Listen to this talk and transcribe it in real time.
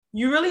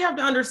You really have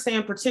to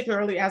understand,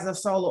 particularly as a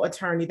solo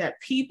attorney,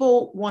 that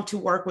people want to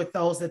work with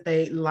those that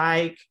they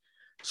like,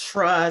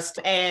 trust,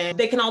 and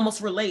they can almost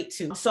relate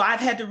to. So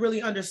I've had to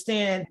really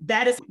understand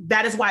that is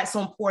why it's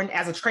so important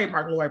as a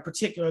trademark lawyer,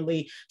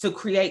 particularly to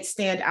create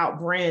standout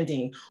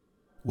branding.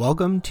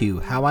 Welcome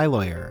to How I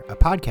Lawyer, a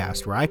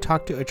podcast where I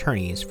talk to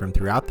attorneys from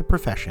throughout the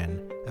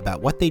profession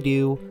about what they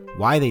do,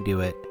 why they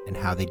do it, and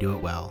how they do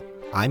it well.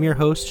 I'm your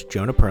host,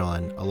 Jonah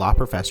Perlin, a law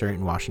professor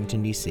in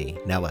Washington, D.C.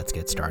 Now let's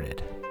get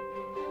started.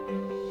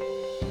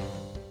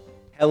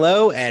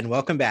 Hello and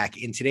welcome back.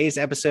 In today's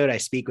episode, I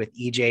speak with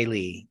EJ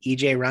Lee.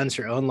 EJ runs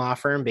her own law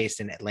firm based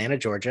in Atlanta,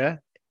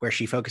 Georgia, where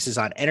she focuses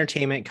on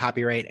entertainment,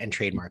 copyright, and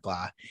trademark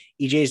law.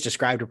 EJ has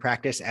described her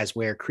practice as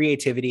where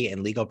creativity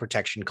and legal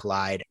protection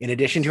collide. In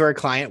addition to her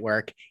client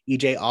work,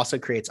 EJ also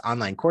creates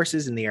online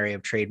courses in the area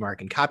of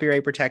trademark and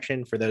copyright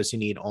protection for those who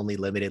need only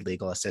limited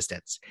legal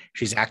assistance.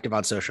 She's active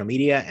on social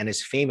media and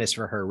is famous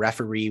for her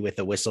referee with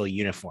a whistle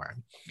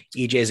uniform.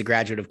 EJ is a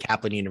graduate of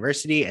Kaplan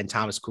University and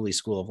Thomas Cooley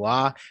School of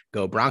Law.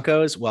 Go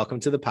Broncos. Welcome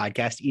to the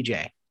podcast,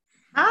 EJ.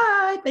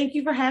 Hi, thank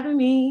you for having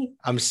me.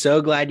 I'm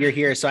so glad you're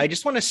here. So I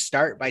just want to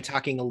start by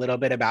talking a little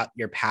bit about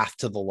your path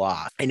to the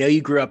law. I know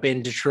you grew up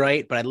in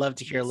Detroit, but I'd love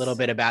to hear a little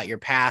bit about your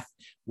path.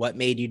 What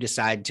made you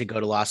decide to go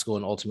to law school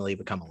and ultimately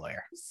become a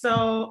lawyer?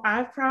 So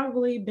I've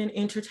probably been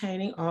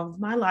entertaining all of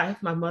my life.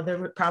 My mother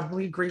would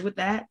probably agree with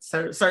that.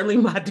 Certainly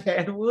my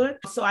dad would.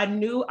 So I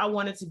knew I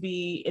wanted to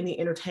be in the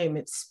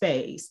entertainment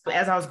space.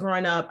 As I was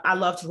growing up, I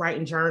loved to write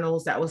in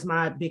journals. That was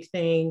my big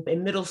thing.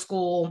 In middle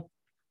school,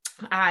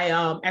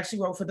 I actually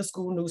wrote for the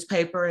school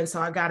newspaper. And so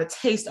I got a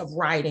taste of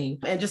writing.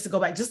 And just to go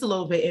back just a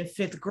little bit, in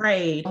fifth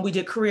grade, we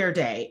did career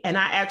day. And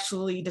I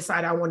actually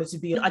decided I wanted to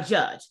be a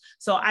judge.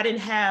 So I didn't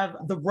have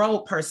the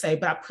role per se,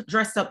 but I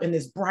dressed up in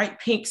this bright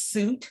pink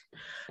suit,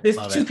 this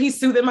two-piece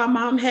suit that my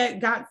mom had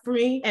got for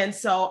me. And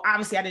so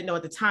obviously I didn't know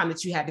at the time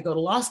that you had to go to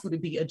law school to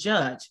be a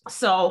judge.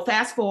 So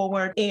fast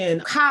forward, in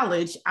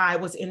college, I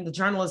was in the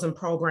journalism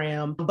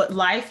program, but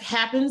life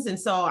happens. And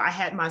so I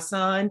had my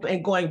son,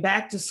 and going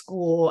back to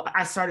school,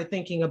 I started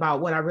thinking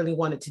about what I really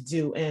wanted to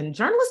do. And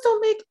journalists don't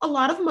make a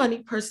lot of money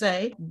per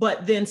se,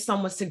 but then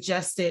someone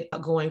suggested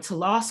going to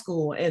law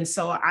school. And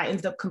so I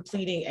ended up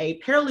completing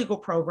a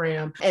paralegal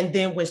program and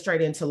then went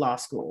straight into law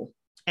school.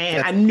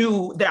 And I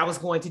knew that I was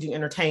going to do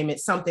entertainment,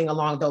 something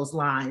along those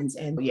lines.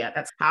 And yeah,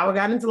 that's how I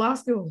got into law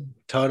school.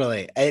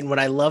 Totally. And what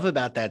I love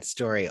about that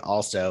story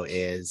also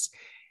is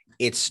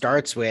it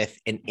starts with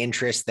an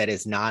interest that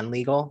is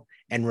non-legal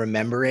and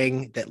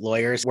remembering that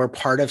lawyers were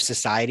part of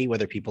society,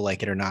 whether people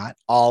like it or not,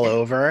 all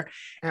over.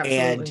 Absolutely.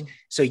 And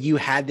so you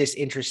had this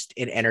interest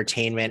in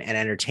entertainment and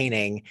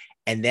entertaining,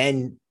 and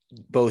then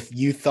both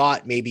you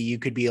thought maybe you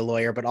could be a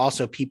lawyer, but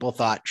also people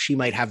thought she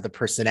might have the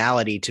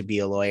personality to be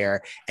a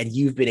lawyer. And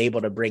you've been able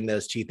to bring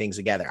those two things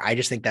together. I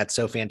just think that's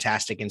so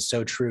fantastic and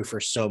so true for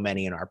so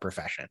many in our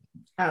profession.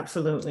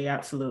 Absolutely.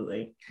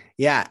 Absolutely.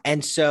 Yeah.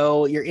 And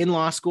so you're in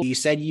law school. You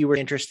said you were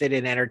interested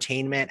in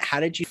entertainment. How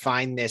did you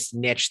find this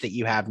niche that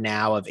you have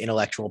now of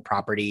intellectual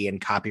property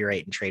and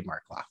copyright and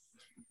trademark law?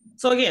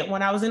 So again,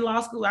 when I was in law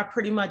school, I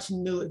pretty much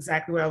knew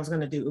exactly what I was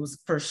going to do. It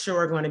was for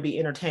sure going to be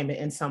entertainment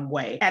in some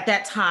way. At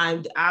that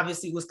time,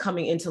 obviously was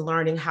coming into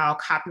learning how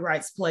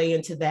copyrights play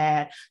into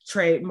that,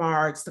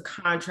 trademarks, the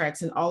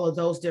contracts, and all of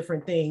those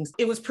different things.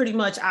 It was pretty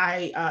much,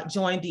 I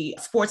joined the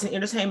Sports and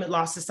Entertainment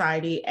Law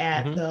Society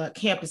at the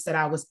campus that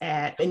I was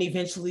at, and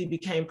eventually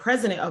became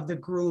president of the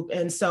group.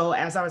 And so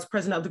as I was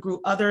president of the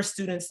group, other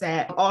students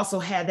that also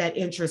had that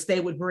interest,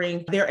 they would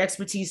bring their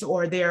expertise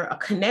or their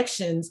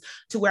connections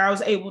to where I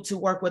was able to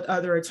work with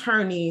other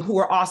attorneys who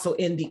were also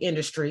in the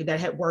industry, that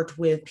had worked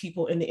with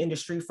people in the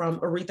industry, from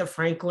Aretha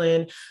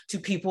Franklin to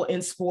people in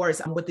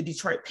sports with the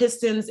Detroit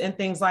Pistons and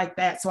things like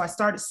that. So I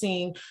started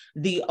seeing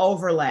the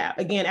overlap.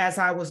 Again, as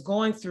I was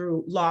going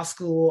through law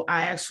school,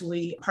 I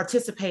actually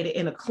participated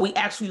in we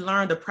actually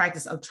learned the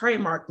practice of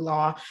trademark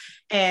law,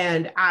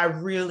 and I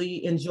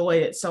really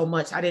enjoyed it so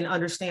much. I didn't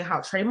understand how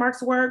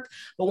trademarks worked,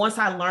 but once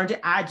I learned it,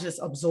 I just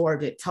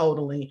absorbed it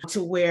totally,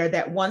 to where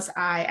that once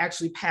I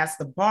actually passed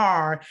the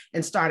bar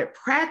and started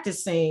practicing,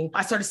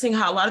 I started seeing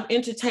how a lot of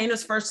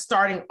entertainers first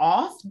starting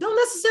off don't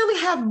necessarily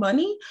have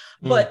money,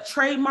 but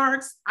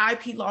trademarks,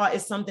 IP law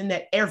is something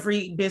that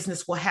every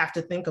business will have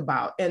to think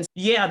about. And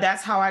yeah,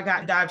 that's how I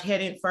got dived head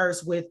in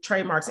first with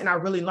trademarks. And I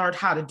really learned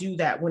how to do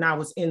that when I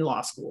was in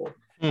law school.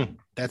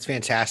 That's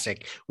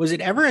fantastic. Was it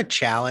ever a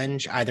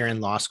challenge, either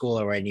in law school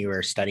or when you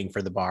were studying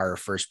for the bar or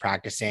first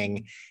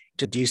practicing,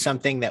 to do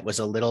something that was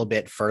a little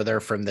bit further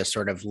from the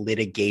sort of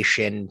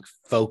litigation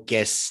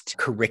focused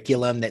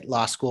curriculum that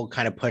law school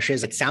kind of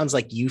pushes? It sounds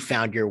like you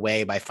found your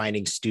way by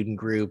finding student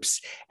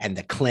groups and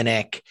the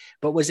clinic,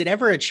 but was it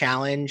ever a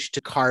challenge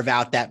to carve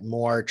out that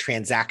more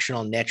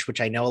transactional niche,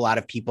 which I know a lot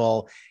of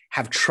people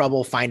have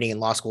trouble finding in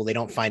law school? They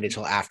don't find it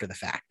till after the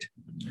fact.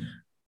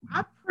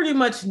 I pretty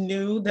much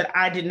knew that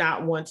I did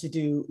not want to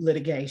do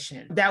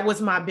litigation. That was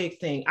my big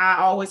thing. I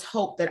always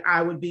hoped that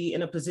I would be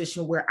in a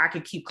position where I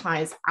could keep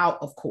clients out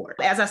of court.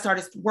 As I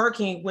started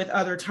working with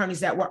other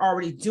attorneys that were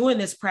already doing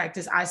this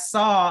practice, I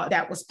saw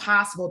that was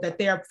possible, that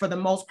they're for the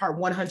most part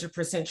 100%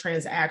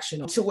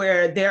 transactional, to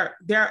where they're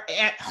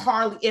at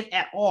hardly, if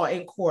at all,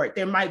 in court.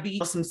 There might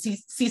be some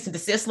cease and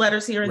desist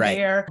letters here and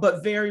there,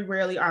 but very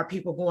rarely are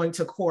people going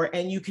to court,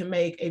 and you can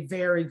make a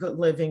very good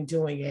living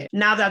doing it.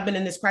 Now that I've been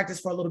in this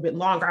practice for a little bit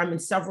longer, I'm in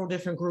several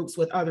different groups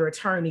with other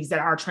attorneys that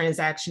are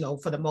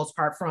transactional for the most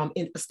part, from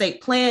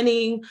estate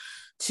planning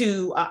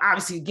to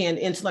obviously, again,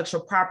 intellectual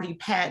property,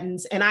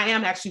 patents. And I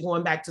am actually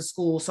going back to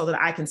school so that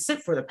I can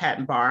sit for the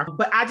patent bar.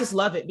 But I just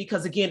love it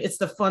because, again, it's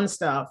the fun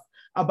stuff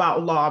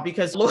about law,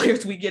 because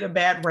lawyers, we get a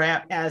bad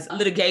rap as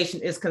litigation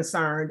is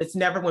concerned. It's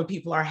never when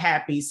people are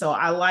happy. So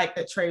I like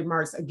that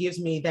trademarks gives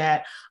me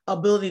that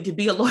ability to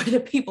be a lawyer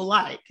that people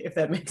like, if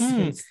that makes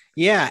sense.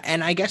 Yeah.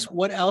 And I guess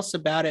what else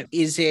about it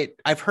is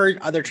I've heard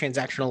other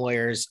transactional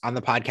lawyers on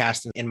the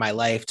podcast in my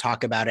life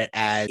talk about it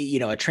as,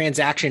 a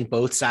transaction,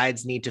 both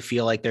sides need to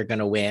feel like they're going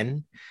to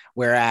win.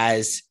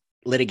 Whereas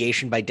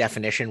litigation, by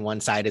definition,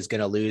 one side is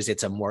going to lose.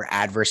 It's a more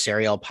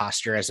adversarial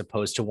posture as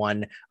opposed to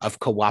one of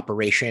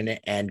cooperation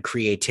and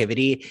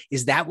creativity.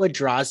 Is that what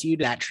draws you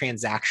to that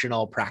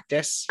transactional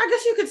practice? I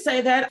guess you could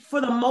say that.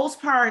 For the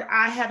most part,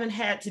 I haven't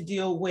had to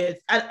deal with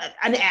an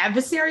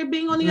adversary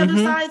being on the other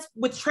side.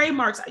 With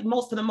trademarks,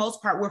 for the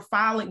most part, we're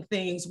filing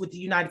things with the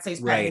United States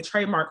Patent and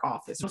Trademark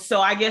Office.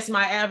 So I guess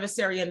my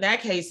adversary in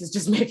that case is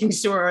just making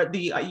sure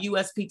the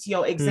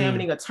USPTO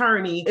examining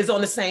attorney is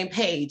on the same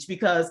page,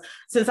 because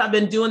since I've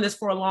been doing this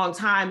for a long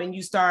time and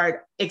you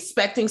start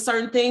expecting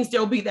certain things,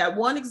 there'll be that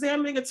one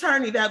examining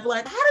attorney that's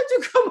like, how did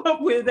you come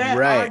up with that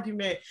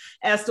argument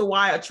as to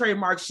why a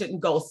trademark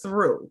shouldn't go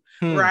through?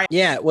 Right.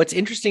 Yeah. What's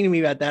interesting to me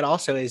about that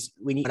also is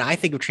when I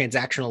think of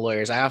transactional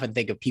lawyers, I often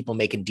think of people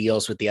making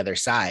deals with the other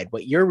side.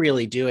 What you're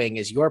really doing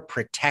is you're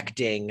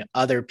protecting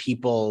other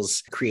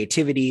people's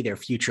creativity, their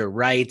future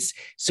rights.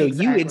 So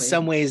you, in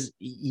some ways,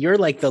 you're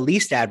like the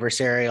least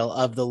adversarial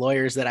of the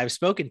lawyers that I've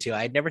spoken to.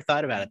 I'd never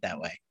thought about it that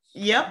way.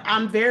 Yep.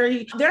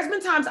 There's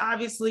been times,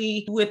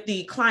 obviously, with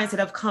the clients that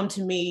have come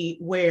to me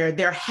where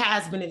there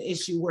has been an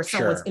issue where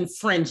someone's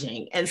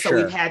infringing. And so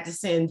we've had to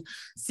send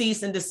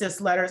cease and desist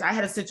letters. I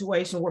had a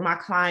situation where my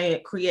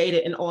client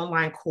created an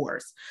online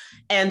course.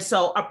 And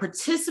so a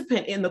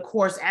participant in the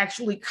course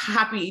actually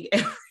copied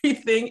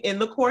everything in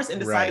the course and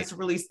decided to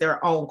release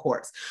their own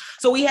course.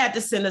 So we had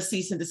to send a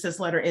cease and desist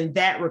letter in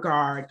that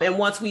regard. And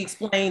once we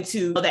explained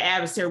to the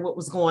adversary what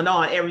was going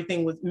on,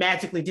 everything was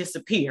magically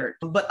disappeared.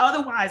 But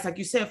otherwise, like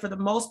you said, for the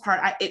most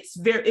part, it's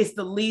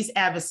the least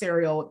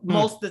adversarial.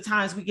 Most of the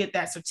times we get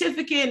that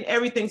certificate and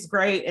everything's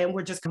great and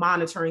we're just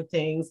monitoring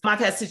things. I've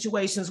had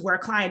situations where a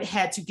client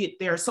had to get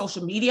their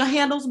social media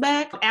handles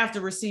back after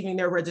receiving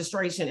their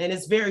registration. And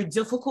it's very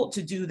difficult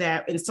to do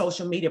that in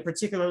social media,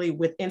 particularly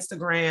with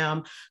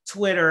Instagram,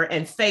 Twitter,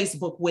 and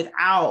Facebook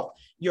without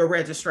your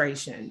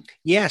registration.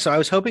 Yeah. So I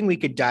was hoping we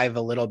could dive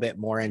a little bit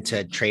more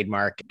into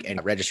trademark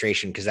and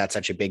registration, because that's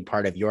such a big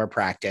part of your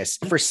practice.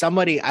 For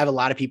somebody, I have a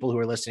lot of people who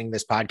are listening to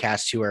this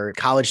podcast who are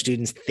college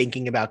students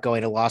thinking about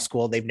going to law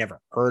school. They've never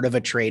heard of a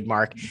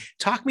trademark.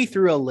 Talk me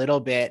through a little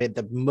bit at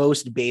the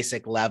most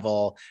basic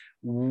level,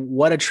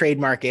 what a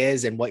trademark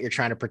is and what you're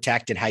trying to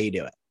protect and how you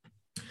do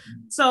it.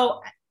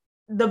 So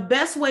the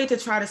best way to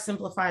try to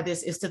simplify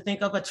this is to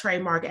think of a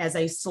trademark as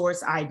a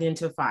source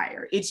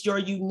identifier. It's your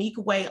unique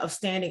way of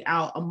standing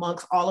out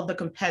amongst all of the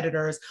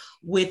competitors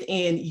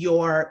within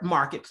your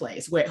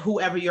marketplace, where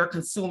whoever your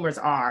consumers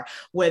are,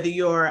 whether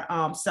you're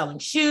selling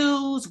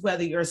shoes,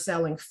 whether you're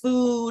selling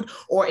food,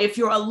 or if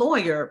you're a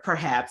lawyer,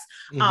 perhaps.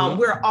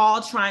 We're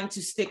all trying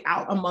to stick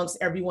out amongst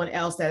everyone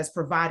else that is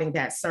providing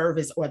that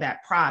service or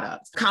that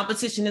product.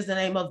 Competition is the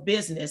name of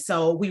business.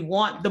 So we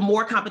want, the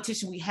more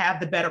competition we have,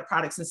 the better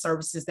products and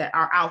services that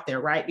are out there,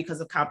 right? Because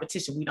of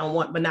competition, we don't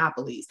want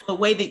monopolies. The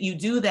way that you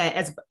do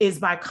that is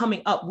by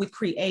coming up with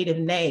creative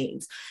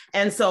names.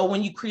 And so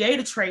when you create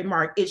a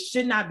trademark, it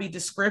should not be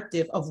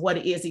descriptive of what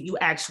it is that you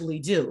actually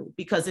do.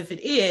 Because if it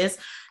is,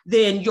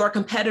 then your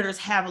competitors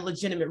have a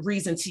legitimate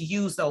reason to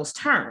use those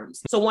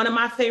terms. So one of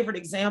my favorite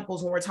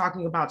examples when we're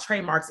talking about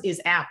trademarks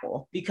is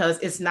Apple, because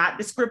it's not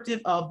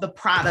descriptive of the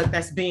product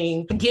that's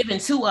being given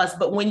to us.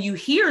 But when you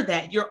hear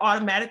that, you're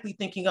automatically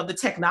thinking of the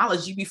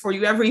technology before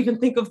you ever even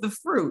think of the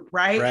fruit,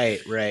 right?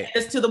 Right.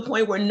 It's to the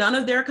point where none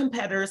of their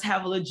competitors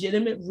have a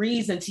legitimate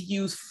reason to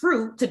use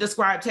fruit to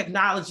describe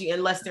technology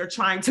unless they're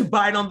trying to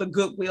bite on the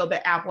goodwill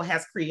that Apple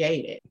has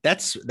created.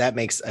 That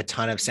makes a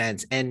ton of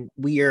sense. And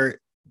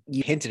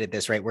you hinted at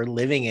this, right? We're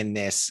living in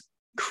this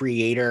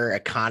creator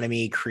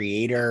economy,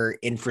 creator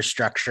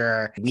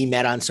infrastructure. We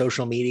met on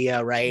social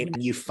media, right?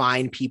 And you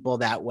find people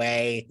that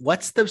way.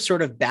 What's the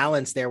sort of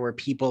balance there where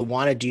people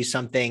want to do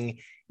something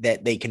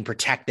that they can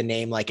protect the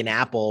name like an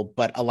Apple,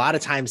 but a lot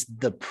of times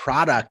the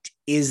product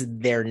is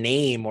their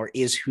name or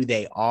is who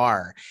they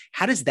are.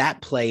 How does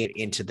that play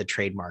into the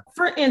trademark?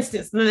 For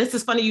instance, and this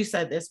is funny you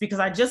said this because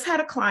I just had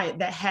a client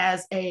that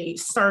has a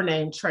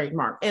surname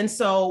trademark. And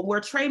so where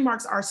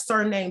trademarks are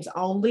surnames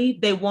only,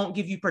 they won't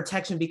give you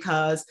protection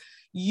because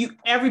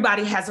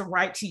everybody has a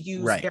right to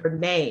use their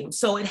name.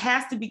 So it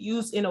has to be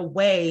used in a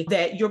way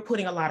that you're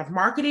putting a lot of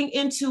marketing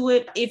into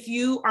it. If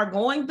you are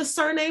going the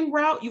surname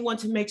route, you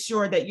want to make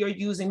sure that you're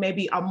using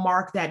maybe a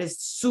mark that is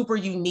super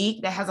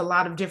unique, that has a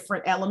lot of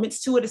different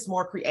elements to it. It's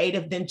more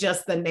creative than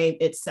just the name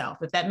itself,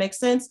 if that makes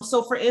sense.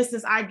 So for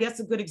instance, I guess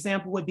a good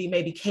example would be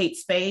maybe Kate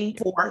Spade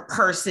for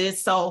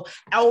purses. So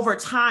over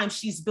time,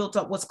 she's built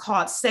up what's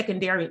called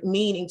secondary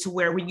meaning, to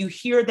where when you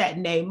hear that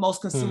name,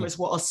 most consumers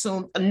will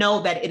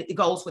know that it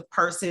goes with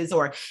purses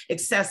or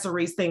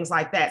accessories, things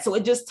like that. So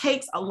it just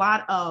takes a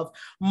lot of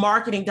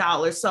marketing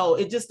dollars. So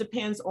it just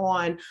depends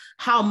on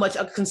how much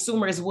a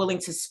consumer is willing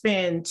to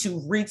spend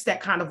to reach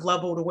that kind of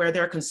level to where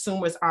their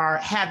consumers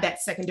have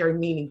that secondary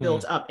meaning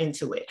built up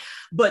into it.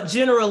 But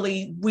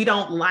generally, we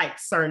don't like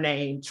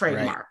surname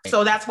trademark. Right.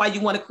 So that's why you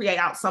want to create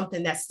out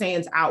something that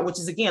stands out, which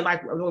is, again,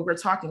 like when we're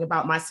talking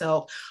about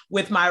myself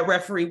with my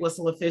referee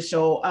whistle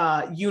official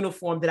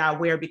uniform that I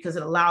wear, because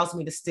it allows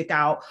me to stick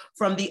out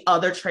from the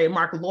other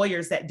trademark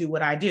lawyers that do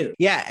what I do.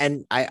 Yeah.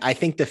 And I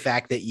think the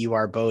fact that you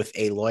are both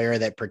a lawyer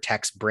that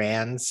protects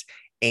brands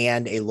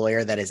and a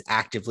lawyer that is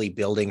actively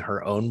building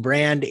her own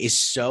brand is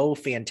so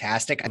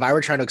fantastic. If I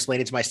were trying to explain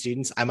it to my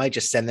students, I might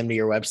just send them to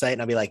your website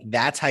and I'll be like,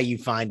 that's how you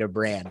find a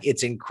brand.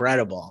 It's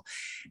incredible.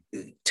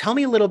 Tell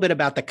me a little bit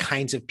about the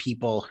kinds of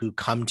people who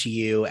come to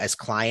you as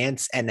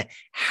clients and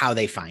how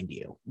they find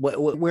you.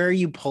 Where are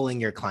you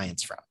pulling your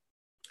clients from?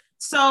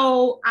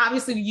 So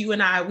obviously you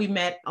and we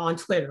met on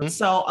Twitter. Mm-hmm.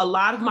 So a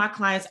lot of my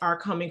clients are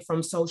coming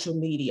from social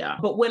media.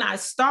 But when I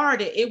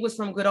started, it was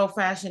from good old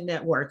fashioned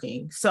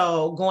networking.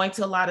 So going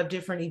to a lot of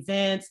different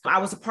events. I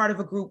was a part of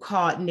a group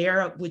called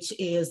NARA, which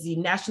is the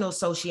National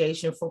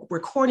Association for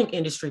Recording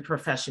Industry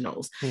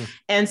Professionals. Mm.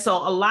 And so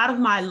a lot of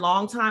my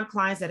longtime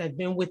clients that have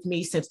been with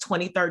me since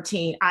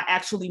 2013, I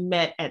actually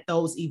met at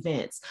those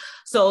events.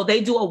 So they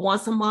do a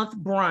once a month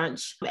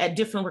brunch at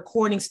different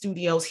recording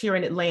studios here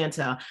in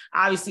Atlanta.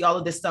 Obviously, all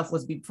of this stuff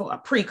was before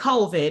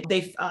pre-COVID.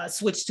 They've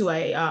switched to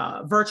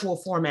a virtual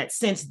format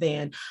since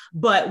then.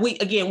 But we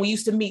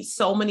used to meet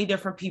so many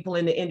different people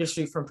in the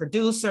industry, from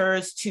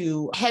producers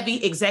to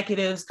heavy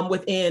executives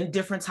within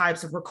different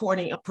types of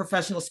recording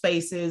professional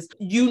spaces.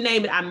 You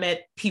name it, I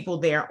met people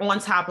there, on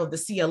top of the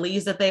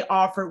CLEs that they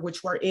offered,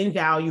 which were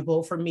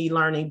invaluable for me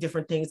learning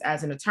different things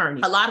as an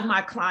attorney. A lot of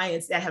my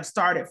clients that have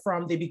started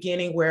from the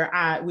beginning, where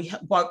we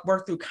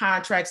worked through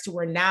contracts, to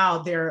where now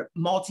they're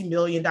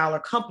multi-million-dollar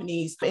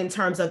companies in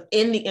terms of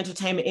in the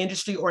entertainment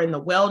industry or in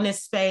the wellness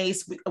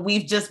space.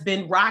 We've just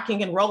been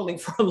rocking and rolling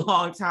for a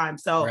long time.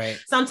 So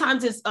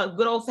sometimes it's a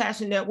good old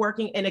fashioned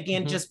networking. And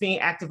again, just being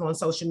active on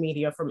social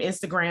media, from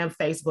Instagram,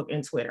 Facebook,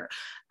 and Twitter.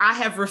 I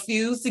have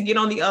refused to get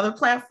on the other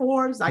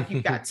platforms. Like,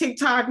 you've got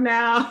TikTok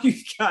now,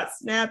 you've got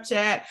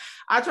Snapchat.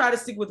 I try to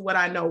stick with what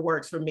I know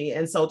works for me.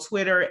 And so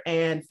Twitter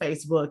and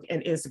Facebook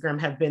and Instagram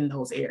have been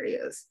those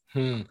areas.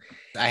 I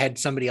had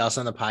somebody else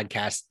on the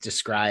podcast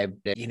describe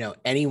that,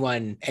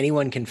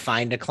 anyone can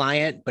find a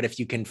client, but if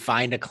you can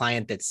find a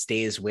client that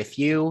stays with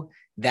you,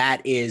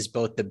 that is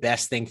both the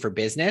best thing for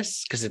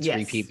business, because it's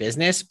repeat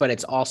business, but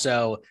it's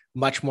also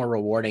much more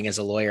rewarding as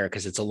a lawyer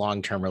because it's a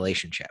long-term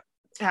relationship.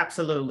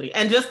 Absolutely.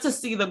 And just to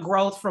see the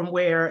growth from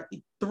where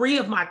 3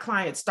 of my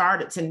clients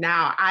started to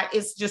now,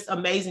 it's just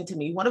amazing to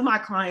me. One of my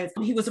clients,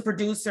 he was a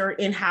producer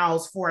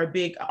in-house for a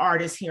big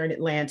artist here in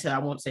Atlanta. I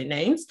won't say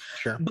names,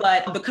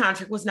 but the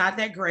contract was not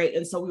that great.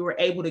 And so we were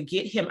able to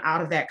get him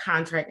out of that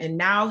contract. And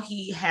now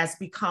he has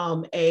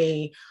become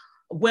a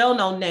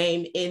well-known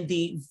name in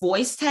the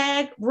voice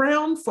tag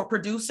realm for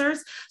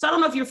producers. So I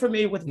don't know if you're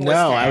familiar with voice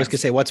tags. I was gonna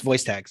say, what's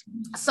voice tags?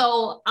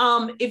 So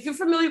if you're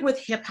familiar with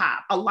hip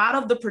hop, a lot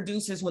of the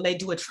producers, when they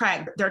do a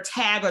track, their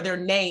tag or their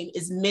name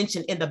is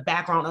mentioned in the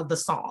background of the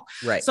song.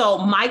 Right. So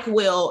Mike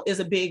Will is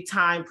a big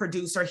time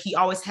producer. He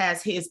always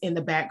has his in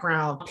the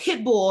background.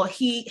 Pitbull,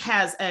 he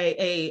has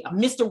a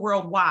Mr.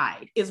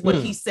 Worldwide is what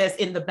he says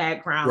in the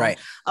background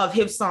of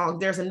his song.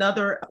 There's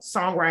another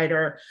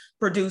songwriter,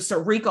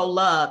 producer, Rico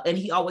Love, and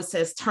he always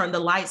says, turn the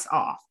lights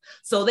off.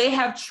 So they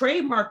have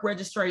trademark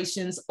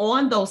registrations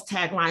on those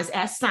taglines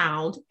as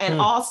sound.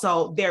 And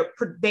also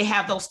they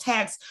have those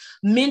tags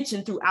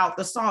mentioned throughout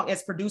the song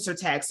as producer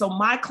tags. So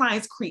my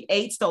clients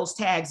creates those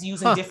tags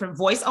using different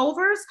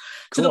voiceovers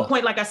to the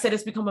point, like I said,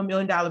 it's become $1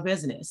 million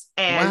business.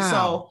 And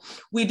so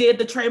we did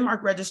the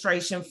trademark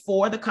registration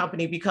for the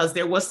company because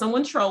there was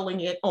someone trolling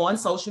it on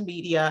social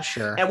media.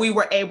 And we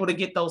were able to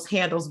get those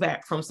handles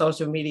back from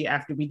social media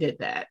after we did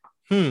that.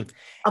 Hmm.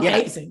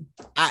 Amazing.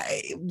 Yeah.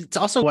 It's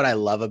also what I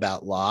love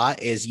about law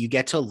is you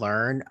get to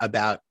learn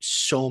about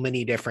so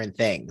many different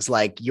things.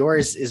 Like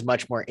yours is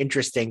much more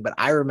interesting, but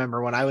I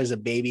remember when I was a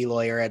baby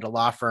lawyer at a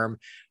law firm,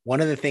 one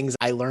of the things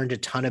I learned a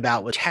ton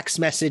about was text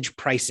message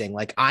pricing.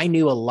 Like I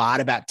knew a lot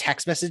about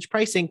text message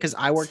pricing because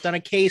I worked on a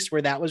case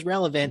where that was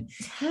relevant.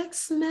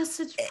 Text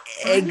message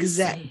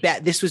Exact.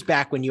 pricing. This was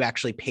back when you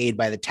actually paid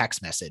by the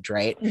text message,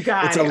 right?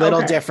 Got It's a it. little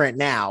Okay. different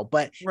now,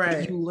 but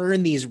Right. you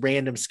learn these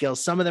random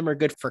skills. Some of them are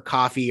good for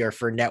coffee or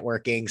for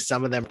networking.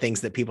 Some of them things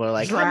that people are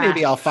like,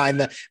 maybe I'll find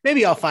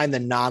the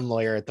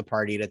non-lawyer at the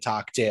party to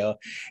talk to.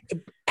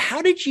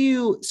 How did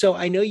you, so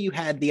I know you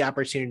had the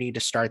opportunity to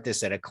start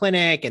this at a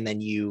clinic and then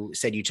you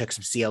said you took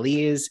some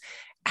CLEs.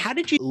 How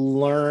did you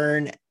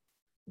learn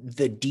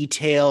the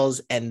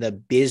details and the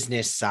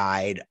business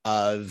side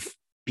of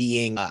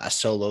being a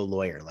solo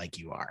lawyer like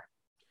you are?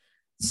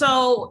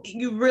 So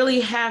you really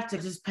have to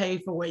just pay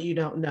for what you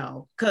don't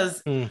know.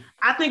 Because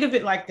I think of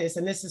it like this,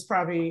 and this is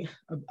probably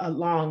a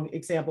long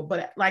example,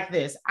 but like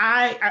this,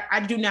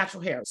 I do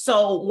natural hair.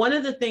 So one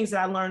of the things that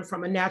I learned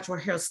from a natural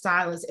hair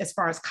stylist as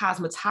far as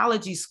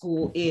cosmetology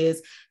school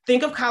is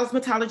think of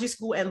cosmetology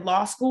school and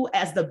law school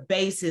as the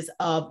basis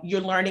of your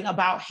learning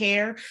about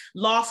hair.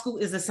 Law school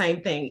is the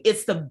same thing.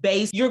 It's the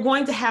base. You're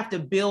going to have to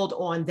build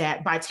on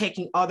that by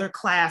taking other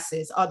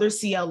classes, other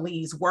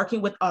CLEs,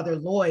 working with other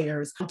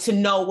lawyers to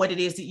know what it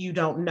is that you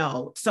don't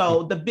know.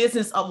 So the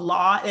business of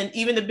law and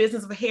even the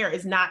business of hair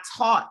is not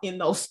taught in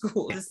those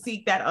schools to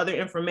seek that other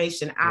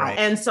information out. Right.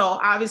 And so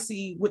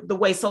obviously with the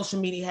way social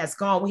media has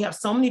gone, we have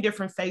so many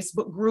different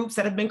Facebook groups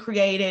that have been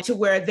created to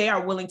where they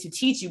are willing to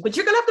teach you, but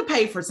you're going to have to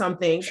pay for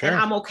something. Sure. And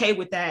I'm okay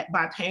with that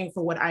by paying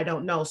for what I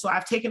don't know. So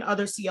I've taken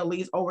other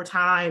CLEs over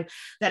time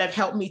that have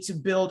helped me to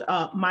build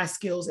up my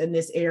skills in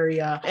this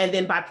area. And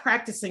then by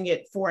practicing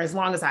it for as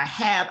long as I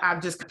have,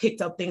 I've just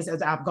picked up things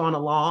as I've gone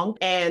along.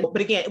 But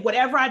again,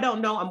 whatever I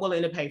don't know, I'm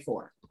willing to pay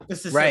for.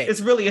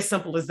 It's really as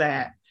simple as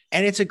that.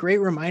 And it's a great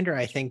reminder,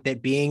 I think,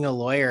 that being a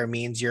lawyer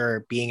means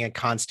you're being a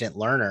constant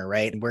learner,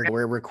 right?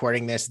 We're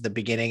recording this at the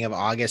beginning of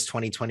August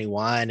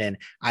 2021, and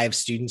I have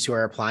students who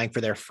are applying for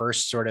their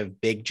first sort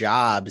of big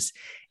jobs.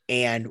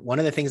 And one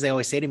of the things they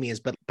always say to me is,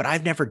 but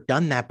I've never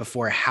done that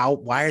before.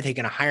 Why are they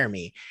going to hire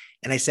me?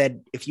 And I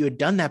said, if you had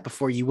done that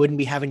before, you wouldn't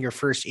be having your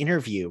first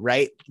interview,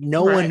 right?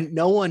 No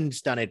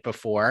one's done it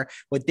before.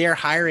 What they're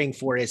hiring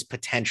for is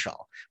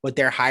potential. What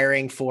they're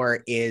hiring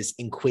for is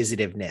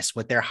inquisitiveness.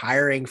 What they're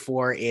hiring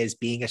for is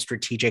being a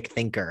strategic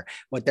thinker.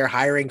 What they're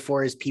hiring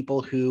for is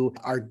people who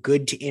are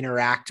good to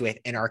interact with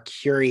and are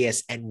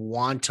curious and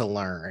want to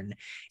learn.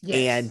 Yes.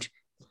 And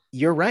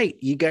you're right.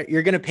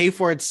 You're going to pay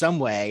for it some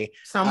way.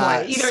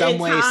 Either in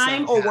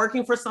time or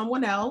working for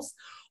someone else.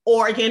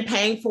 Or again,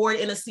 paying for it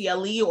in a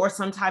CLE or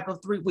some type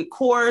of 3-week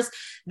course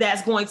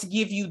that's going to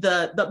give you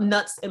the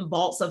nuts and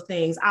bolts of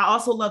things. I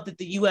also love that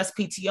the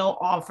USPTO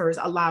offers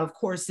a lot of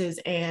courses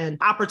and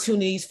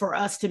opportunities for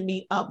us to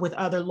meet up with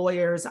other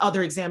lawyers,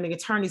 other examining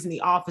attorneys in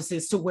the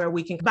offices to where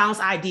we can bounce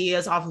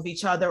ideas off of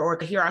each other or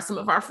here are some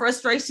of our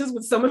frustrations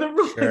with some of the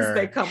rulings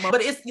that come up.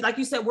 But it's like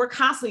you said, we're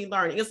constantly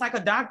learning. It's like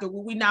a doctor.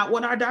 Would we not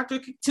want our doctor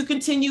to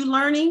continue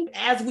learning?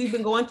 As we've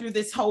been going through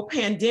this whole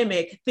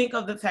pandemic, think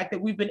of the fact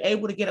that we've been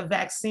able to get a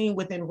vaccine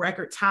within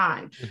record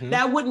time. Mm-hmm.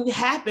 That wouldn't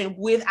happen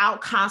without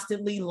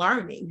constantly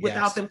learning,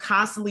 without them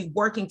constantly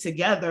working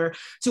together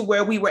to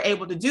where we were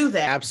able to do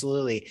that.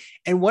 Absolutely.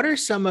 And what are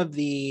some of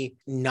the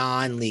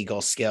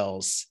non-legal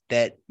skills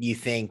that you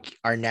think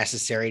are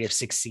necessary to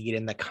succeed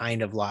in the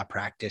kind of law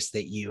practice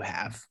that you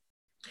have?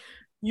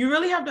 You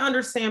really have to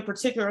understand,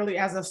 particularly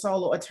as a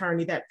solo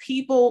attorney, that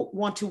people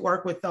want to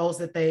work with those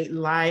that they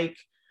like,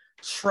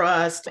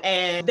 trust,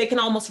 and they can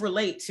almost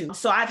relate to.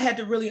 So I've had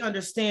to really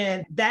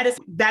understand that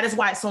is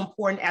why it's so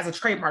important as a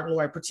trademark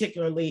lawyer,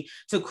 particularly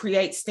to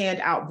create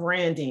standout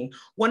branding.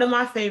 One of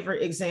my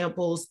favorite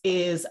examples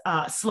is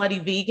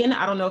Slutty Vegan.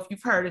 I don't know if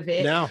you've heard of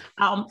it. No.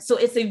 So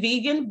it's a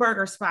vegan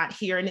burger spot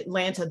here in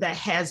Atlanta that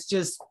has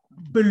just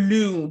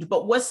ballooned.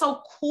 But what's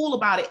so cool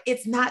about it,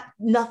 it's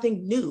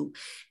nothing new.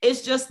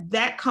 It's just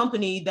that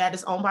company that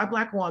is owned by a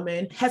Black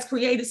woman has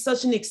created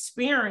such an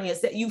experience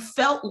that you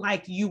felt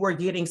like you were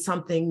getting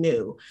something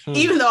new.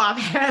 Even though I've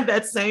had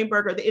that same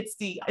burger,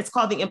 it's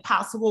called the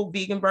Impossible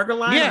Vegan Burger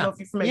line. Yeah. I don't know if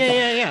you're familiar.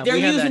 Yeah. They're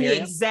using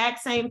the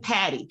exact same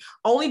patty.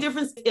 Only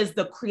difference is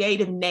the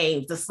creative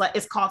names.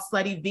 It's called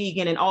Slutty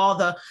Vegan, and all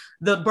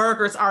the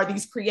burgers are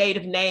these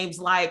creative names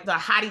like the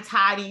Hottie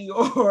Toddy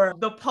or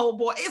the Po'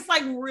 Boy. It's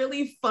like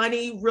really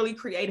funny, really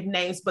creative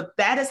names, but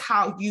that is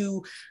how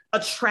you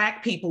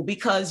attract people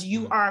because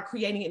you are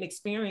creating an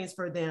experience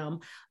for them.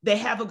 They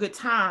have a good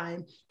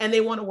time and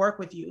they want to work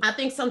with you. I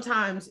think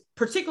sometimes,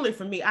 particularly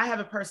for me, I have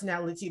a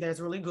personality that's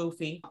really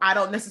goofy. I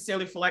don't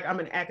necessarily feel like I'm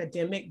an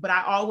academic, but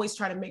I always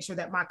try to make sure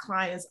that my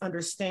clients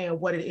understand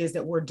what it is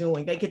that we're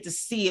doing. They get to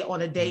see it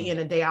on a day in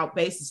and day out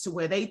basis to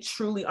where they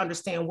truly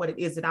understand what it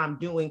is that I'm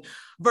doing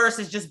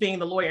versus just being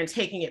the lawyer and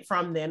taking it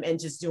from them and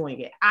just doing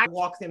it. I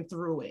walk them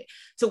through it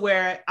to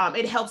where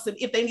it helps helps them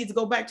if they need to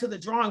go back to the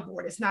drawing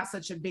board. It's not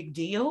such a big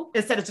deal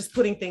instead of just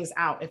putting things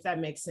out, if that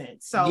makes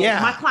sense. So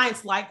my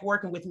clients like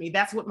working with me.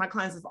 That's what my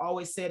clients have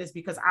always said, is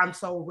because I'm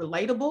so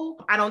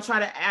relatable. I don't try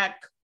to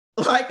act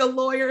like a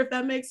lawyer, if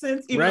that makes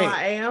sense, even though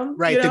I am.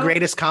 Right. You know? The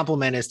greatest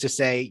compliment is to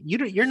say,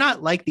 you're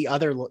not like the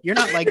other, you're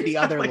not like the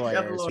other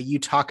lawyers. You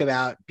talk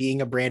about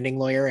being a branding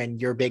lawyer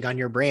and you're big on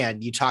your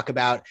brand. You talk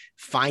about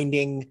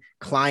finding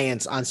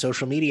clients on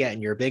social media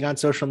and you're big on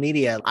social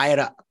media. I had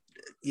a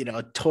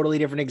totally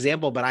different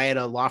example, but I had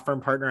a law firm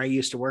partner I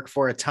used to work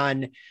for a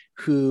ton,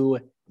 who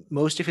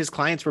most of his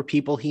clients were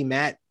people he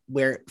met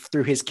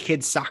through his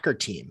kids' soccer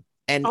team.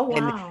 And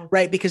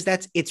right, because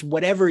it's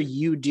whatever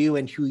you do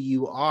and who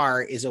you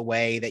are is a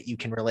way that you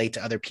can relate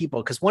to other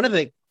people. Because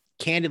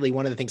candidly,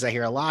 one of the things I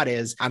hear a lot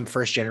is I'm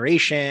first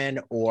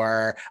generation,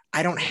 or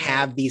I don't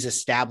have these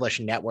established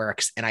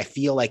networks and I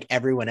feel like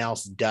everyone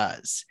else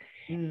does.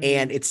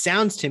 And it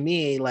sounds to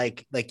me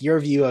like your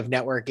view of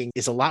networking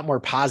is a lot more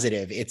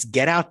positive. It's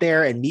get out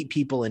there and meet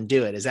people and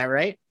do it. Is that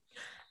right?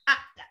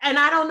 And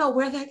I don't know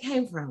where that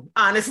came from,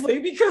 honestly,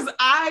 because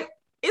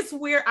it's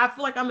weird. I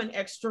feel like I'm an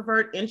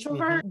extrovert,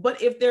 introvert,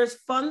 but if there's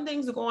fun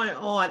things going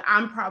on,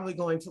 I'm probably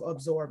going to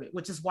absorb it,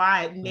 which is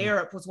why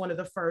NARUP was one of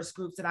the first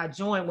groups that I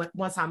joined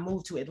once I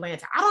moved to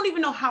Atlanta. I don't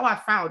even know how I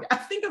found it. I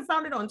think I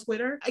found it on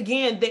Twitter.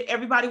 Again,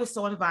 everybody was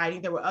so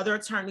inviting. There were other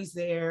attorneys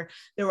there.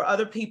 There were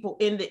other people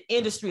in the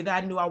industry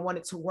that I knew I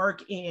wanted to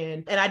work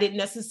in. And I didn't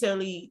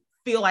necessarily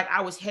feel like I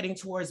was heading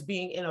towards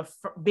being in a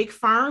big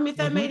firm, if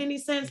that made any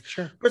sense.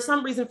 Sure. For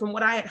some reason, from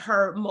what I had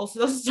heard, most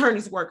of those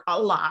attorneys work a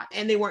lot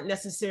and they weren't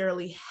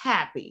necessarily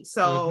happy.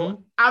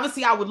 So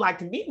obviously I would like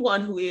to meet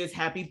one who is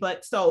happy,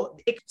 but so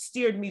it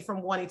steered me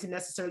from wanting to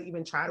necessarily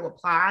even try to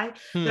apply,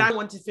 but I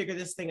wanted to figure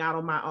this thing out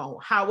on my own.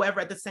 However,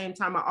 at the same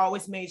time, I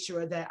always made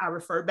sure that I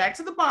referred back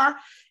to the bar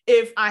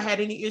if I had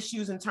any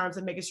issues in terms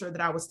of making sure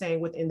that I was staying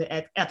within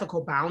the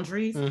ethical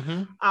boundaries.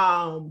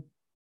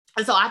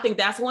 And so I think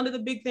that's one of the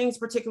big things,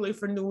 particularly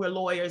for newer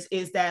lawyers,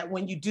 is that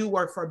when you do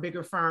work for a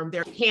bigger firm,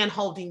 they're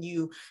hand-holding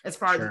you as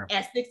far as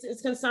ethics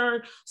is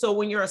concerned. So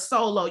when you're a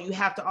solo, you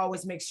have to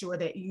always make sure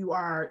that you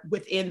are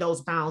within those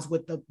bounds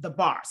with the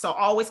bar. So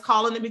always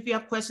calling them if you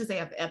have questions. They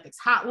have the ethics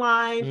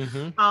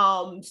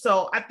hotline.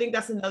 So I think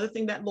that's another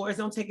thing that lawyers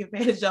don't take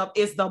advantage of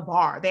is the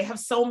bar. They have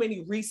so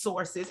many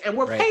resources and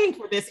we're paying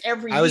for this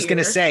every year. I was going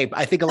to say,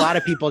 I think a lot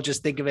of people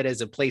just think of it as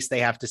a place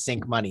they have to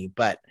sink money,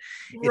 but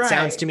it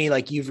sounds to me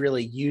like you've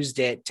really used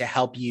it to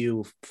help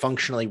you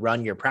functionally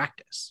run your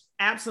practice.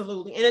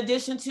 Absolutely. In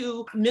addition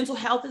to mental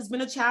health has been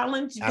a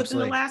challenge within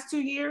the last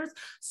 2 years.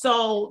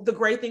 So the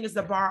great thing is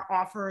the bar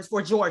offers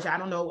for Georgia, I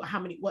don't know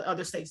what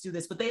other states do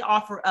this, but they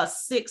offer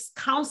us 6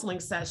 counseling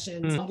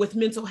sessions with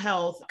mental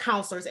health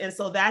counselors. And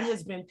so that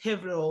has been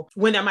pivotal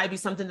when there might be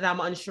something that I'm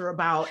unsure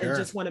about and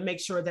just want to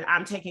make sure that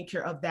I'm taking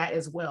care of that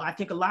as well. I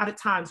think a lot of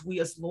times we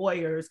as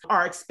lawyers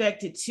are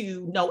expected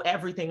to know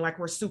everything, like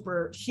we're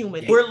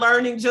superhuman. We're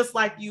learning just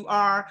like you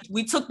are.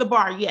 We took the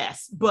bar,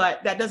 yes,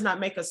 but that does not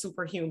make us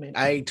superhuman.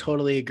 I totally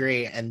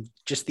agree. And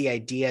just the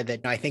idea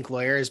that I think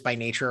lawyers by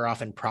nature are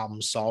often problem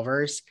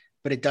solvers,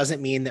 but it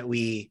doesn't mean that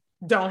we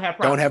don't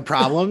have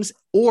problems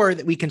or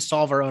that we can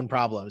solve our own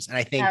problems. And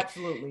I think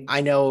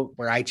I know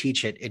where I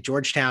teach it at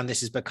Georgetown,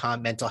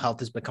 mental health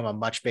has become a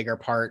much bigger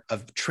part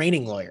of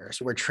training lawyers.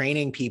 We're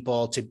training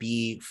people to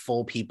be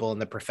full people in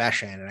the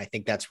profession. And I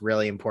think that's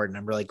really important.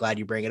 I'm really glad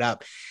you bring it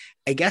up.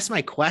 I guess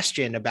my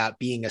question about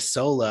being a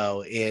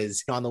solo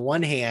is, on the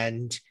one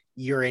hand,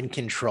 you're in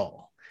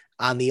control.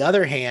 On the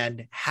other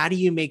hand, how do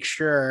you make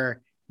sure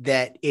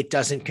that it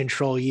doesn't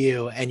control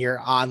you and you're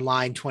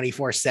online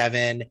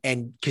 24/7?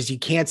 And because you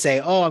can't say,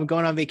 oh, I'm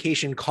going on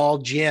vacation, call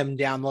Jim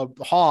down the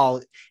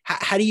hall.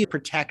 How do you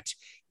protect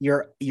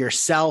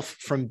yourself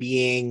from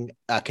being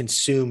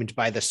consumed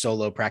by the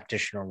solo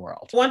practitioner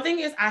world? One thing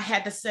is I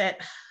had to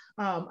set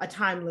a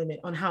time limit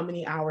on how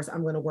many hours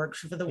I'm going to work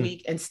for the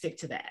week and stick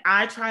to that.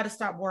 I try to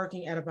stop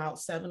working at about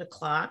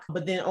 7:00,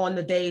 but then on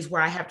the days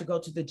where I have to go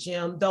to the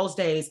gym, those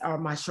days are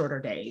my shorter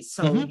days.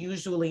 So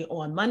usually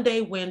on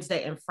Monday,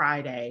 Wednesday, and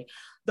Friday,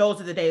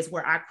 those are the days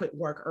where I quit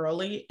work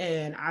early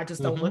and I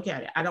just don't look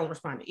at it. I don't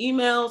respond to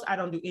emails. I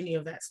don't do any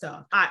of that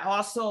stuff. I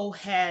also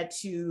had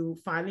to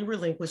finally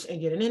relinquish and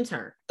get an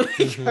intern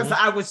because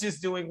I was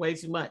just doing way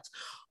too much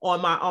on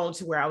my own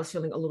to where I was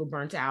feeling a little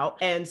burnt out.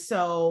 And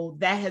so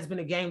that has been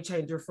a game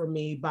changer for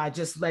me by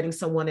just letting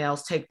someone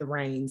else take the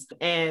reins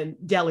and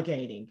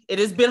delegating. It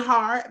has been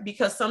hard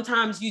because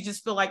sometimes you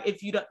just feel like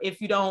if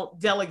you don't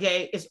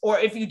delegate or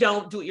if you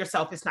don't do it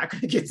yourself, it's not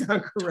going to get done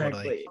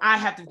correctly. Totally. I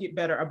have to get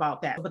better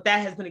about that. But that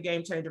has been a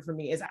game changer for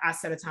me is I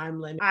set a time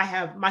limit.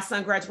 My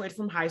son graduated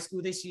from high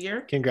school this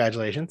year.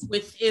 Congratulations.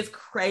 Which is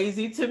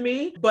crazy to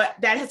me, but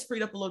that has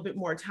freed up a little bit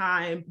more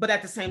time. But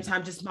at the same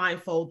time, just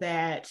mindful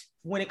that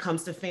when it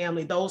comes to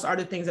family, those are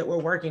the things that we're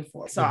working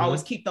for. So I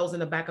always keep those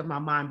in the back of my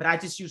mind, but I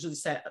just usually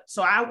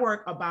so I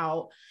work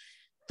about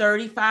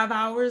 35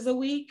 hours a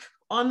week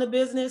on the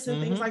business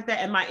and things like that.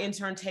 And my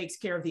intern takes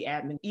care of the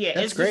admin. Yeah,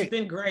 it's just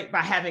been great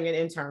by having an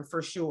intern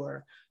for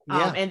sure.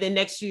 Yeah. And then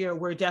next year,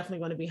 we're definitely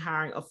going to be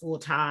hiring a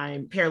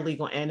full-time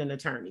paralegal and an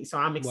attorney. So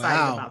I'm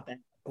excited about that.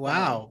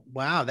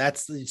 Wow.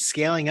 That's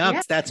scaling up.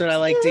 Yeah. That's what I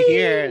like to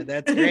hear.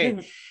 That's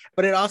great.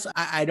 But it also,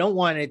 I don't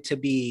want it to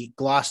be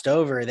glossed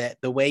over that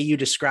the way you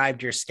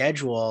described your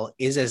schedule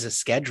is as a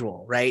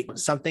schedule, right?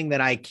 Something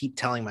that I keep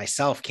telling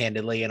myself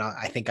candidly, and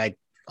I think a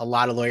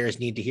lot of lawyers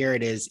need to hear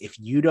it, is if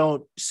you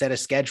don't set a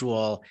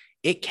schedule,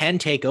 it can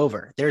take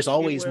over. There's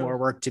always more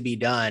work to be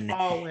done.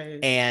 Always.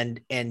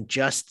 And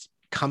just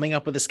coming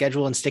up with a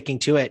schedule and sticking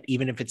to it,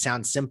 even if it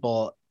sounds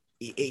simple,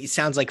 it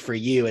sounds like for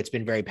you, it's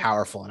been very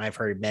powerful. And I've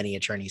heard many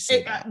attorneys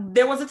say that.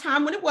 There was a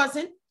time when it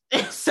wasn't.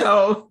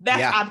 So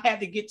I've had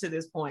to get to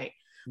this point.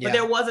 But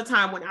there was a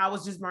time when I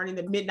was just burning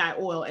the midnight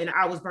oil and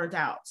I was burnt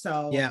out.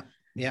 So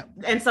yeah.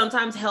 And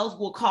sometimes health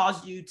will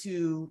cause you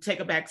to take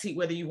a back seat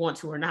whether you want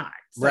to or not.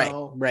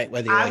 So right.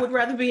 Whether I would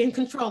rather be in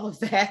control of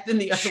that than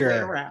the other way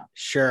around.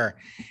 Sure.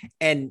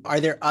 And are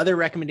there other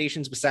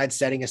recommendations besides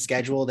setting a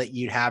schedule that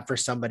you'd have for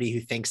somebody who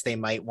thinks they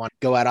might want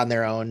to go out on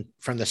their own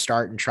from the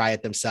start and try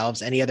it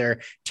themselves? Any other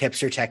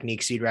tips or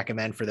techniques you'd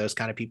recommend for those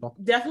kind of people?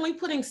 Definitely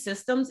putting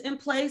systems in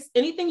place.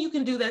 Anything you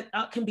can do that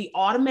can be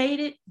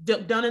automated,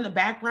 done in the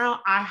background,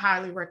 I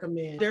highly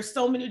recommend. There's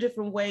so many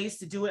different ways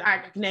to do it. I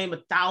can name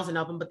 1,000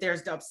 of them, but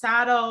there's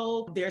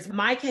Dubsado, there's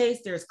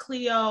MyCase, there's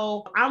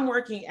Clio. I'm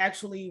working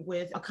actually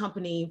with a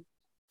company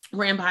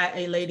ran by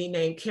a lady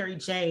named Carrie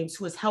James,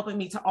 who is helping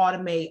me to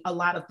automate a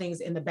lot of things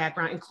in the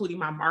background, including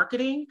my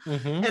marketing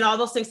and all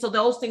those things. So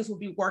those things will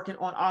be working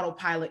on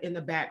autopilot in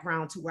the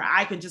background to where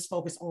I can just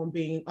focus on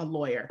being a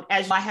lawyer.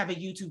 As I have a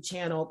YouTube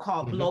channel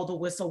called Blow the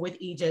Whistle with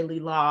EJ Lee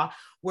Law,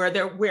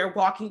 where we're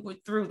walking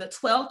through the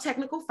 12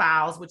 technical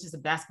files, which is a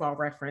basketball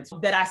reference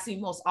that I see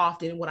most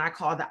often, what I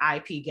call the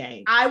IP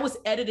game. I was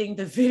editing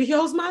the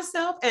videos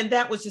myself, and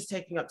that was just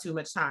taking up too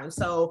much time.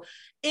 So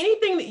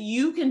anything that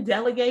you can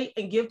delegate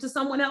and give to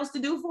someone else to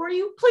do for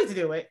you, please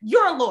do it.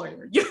 You're a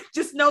lawyer. You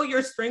just know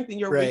your strength and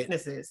your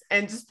weaknesses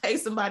and just pay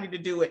somebody to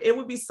do it. It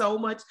would be it's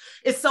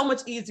so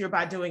much easier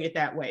by doing it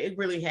that way. It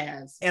really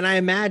has. And I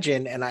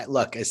imagine,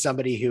 look, as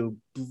somebody who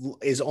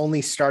is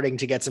only starting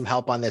to get some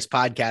help on this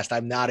podcast,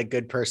 I'm not a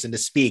good person to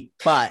speak,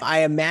 but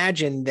I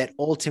imagine that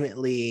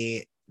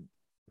ultimately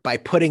by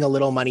putting a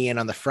little money in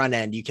on the front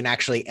end, you can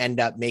actually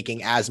end up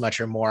making as much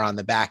or more on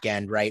the back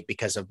end, right?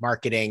 Because of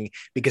marketing,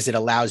 because it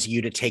allows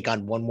you to take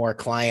on one more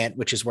client,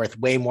 which is worth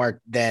way more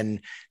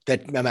than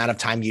the amount of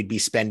time you'd be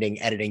spending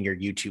editing your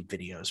YouTube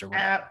videos or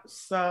whatever.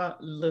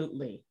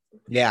 Absolutely.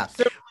 Yeah.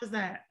 Simple as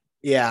that.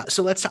 Yeah.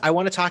 So I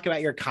want to talk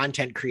about your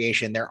content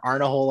creation. There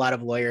aren't a whole lot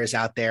of lawyers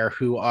out there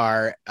who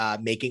are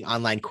making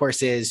online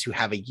courses, who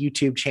have a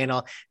YouTube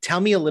channel. Tell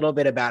me a little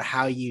bit about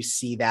how you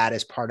see that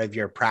as part of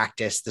your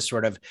practice, the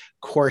sort of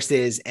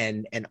courses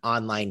and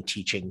online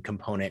teaching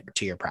component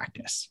to your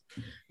practice.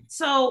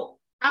 So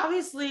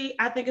obviously,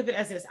 I think of it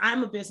as this.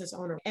 I'm a business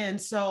owner.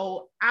 And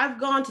so I've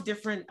gone to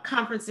different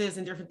conferences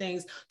and different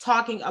things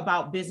talking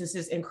about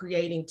businesses and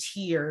creating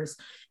tiers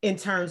in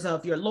terms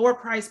of your lower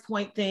price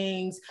point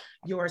things,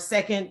 your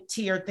second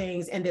tier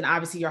things, and then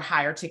obviously your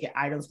higher ticket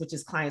items, which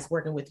is clients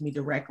working with me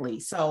directly.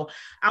 So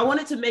I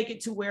wanted to make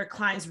it to where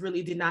clients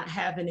really did not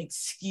have an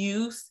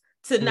excuse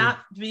to not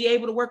be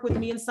able to work with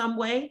me in some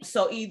way.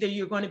 So either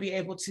you're going to be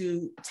able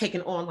to take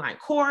an online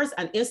course,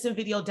 an instant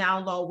video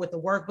download with the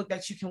workbook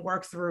that you can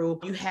work through.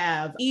 You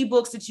have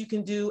ebooks that you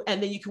can do,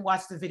 and then you can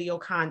watch the video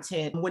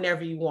content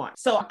whenever you want.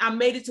 So I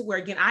made it to where,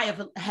 again, I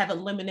have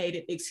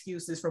eliminated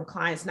excuses from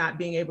clients not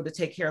being able to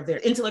take care of their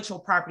intellectual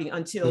property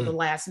until the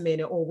last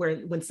minute or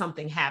when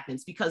something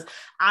happens, because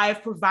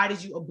I've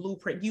provided you a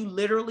blueprint. You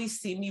literally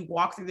see me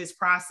walk through this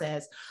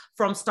process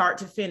from start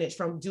to finish,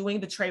 from doing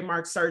the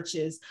trademark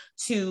searches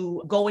to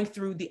going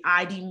through the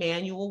ID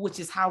manual, which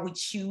is how we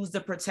choose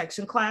the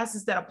protection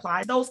classes that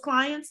apply to those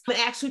clients, but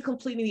actually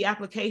completing the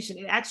application.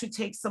 It actually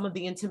takes some of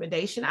the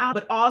intimidation out,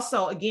 but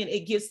also, again,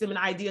 it gives them an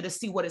idea to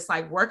see what it's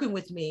like working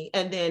with me.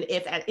 And then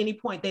if at any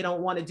point they don't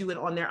want to do it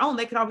on their own,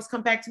 they can always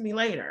come back to me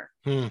later.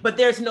 But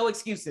there's no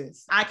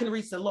excuses. I can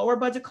reach the lower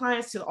budget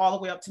clients to all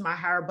the way up to my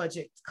higher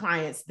budget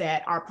clients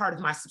that are part of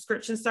my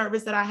subscription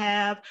service that I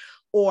have,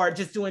 or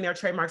just doing their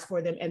trademarks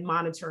for them and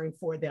monitoring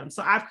for them.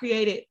 So I've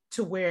created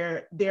to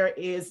where there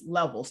is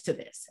levels to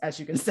this, as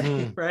you can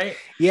say, right?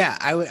 Yeah,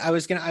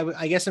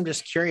 I guess I'm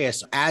just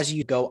curious, as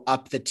you go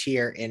up the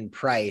tier in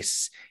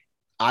price,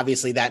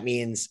 obviously that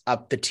means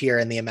up the tier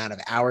in the amount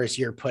of hours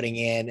you're putting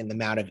in and the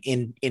amount of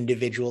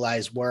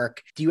individualized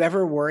work. Do you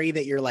ever worry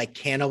that you're like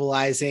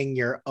cannibalizing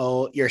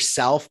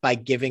yourself by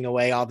giving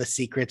away all the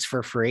secrets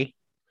for free?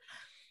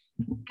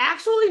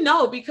 Actually,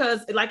 no,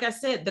 because like I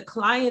said, the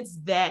clients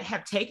that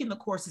have taken the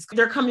courses,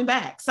 they're coming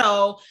back.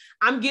 So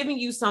I'm giving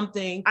you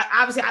something.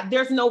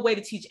 There's no way to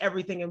teach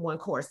everything in one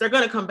course. They're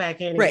going to come back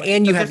anyway. Right.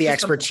 And you have the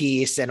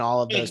expertise and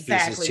all of those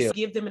pieces too. So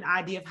give them an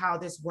idea of how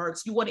this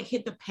works. You want to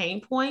hit the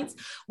pain points.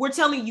 We're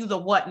telling you the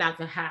what, not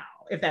the how,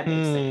 if that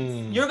makes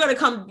sense. You're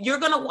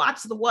going to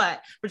watch the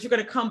what, but you're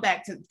going to come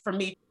back for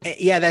me.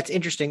 Yeah, that's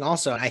interesting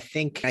also. I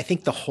think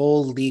the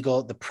whole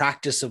the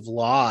practice of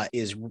law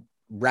is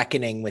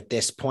reckoning with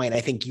this point.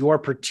 I think your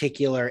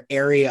particular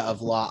area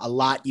of law, a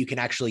lot you can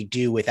actually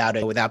do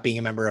without being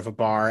a member of a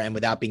bar and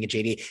without being a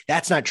JD.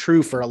 That's not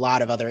true for a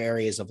lot of other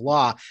areas of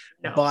law.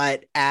 No.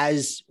 But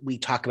as we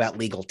talk about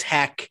legal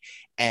tech,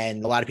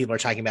 and a lot of people are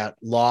talking about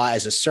law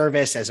as a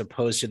service as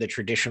opposed to the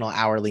traditional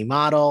hourly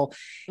model.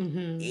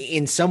 Mm-hmm.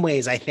 In some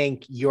ways, I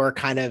think your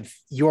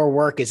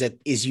work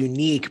is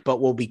unique, but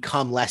will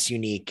become less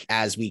unique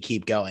as we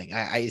keep going.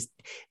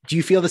 Do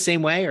you feel the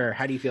same way, or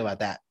how do you feel about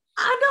that?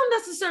 I don't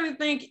necessarily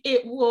think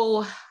it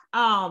will.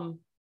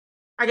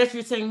 I guess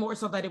you're saying more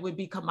so that it would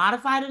be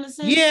commodified in a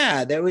sense.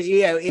 Yeah,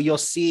 you'll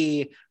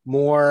see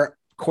more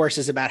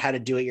courses about how to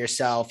do it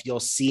yourself. You'll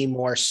see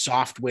more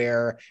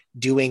software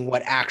doing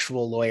what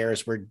actual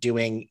lawyers were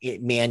doing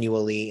it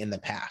manually in the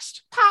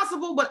past.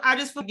 Possible, but I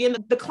just, again,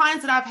 the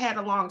clients that I've had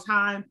a long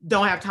time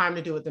don't have time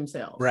to do it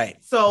themselves. Right.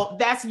 So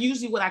that's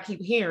usually what I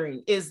keep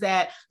hearing, is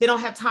that they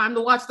don't have time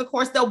to watch the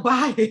course. They'll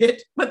buy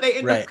it, but they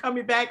end up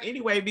coming back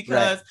anyway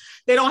because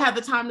they don't have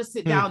the time to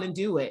sit down and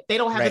do it. They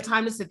don't have the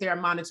time to sit there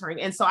and monitoring.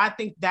 And so I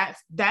think that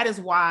is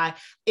why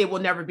it will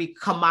never be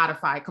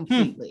commodified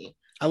completely.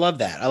 I love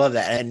that.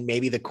 And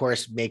maybe the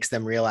course makes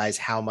them realize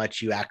how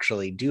much you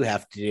actually do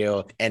have to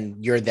do. And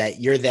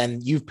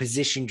you've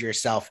positioned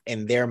yourself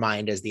in their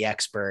mind as the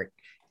expert.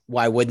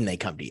 Why wouldn't they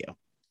come to you?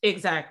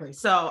 Exactly.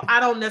 So I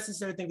don't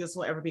necessarily think this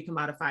will ever be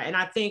commodified. And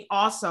I think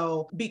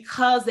also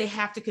because they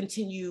have to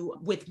continue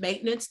with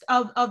maintenance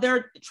of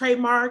their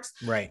trademarks,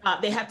 right?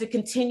 They have to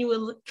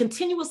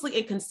continuously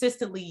and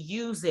consistently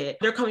use it.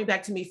 They're coming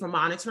back to me for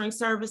monitoring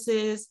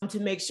services to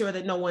make sure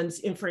that no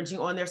one's infringing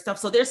on their stuff.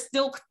 So there's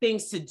still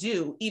things to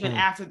do even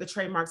after the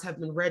trademarks have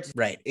been registered.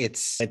 Right.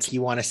 It's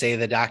you want to say to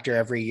the doctor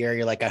every year,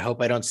 you're like, I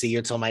hope I don't see you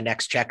until my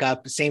next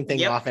checkup. Same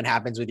thing often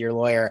happens with your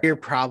lawyer. You're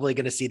probably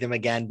going to see them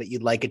again, but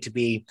you'd like it to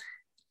be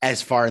as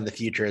far in the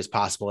future as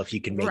possible if you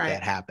can make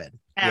that happen.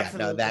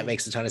 Absolutely. Yeah, no, that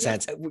makes a ton of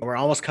sense. We're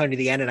almost coming to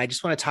the end, and I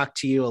just want to talk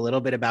to you a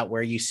little bit about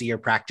where you see your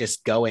practice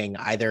going,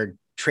 either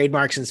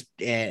trademarks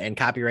and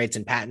copyrights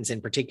and patents in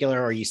particular,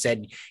 or you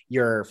said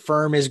your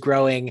firm is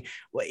growing.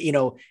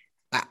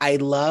 I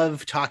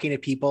love talking to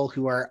people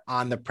who are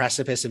on the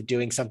precipice of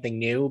doing something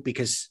new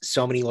because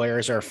so many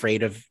lawyers are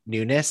afraid of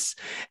newness.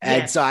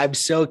 And so I'm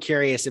so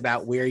curious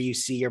about where you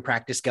see your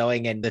practice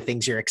going and the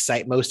things you're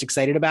most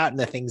excited about and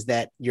the things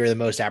that you're the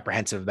most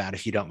apprehensive about,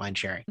 if you don't mind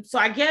sharing. So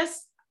I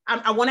guess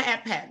I want to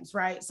add patents,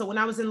 right? So when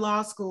I was in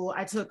law school,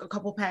 I took a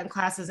couple patent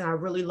classes and I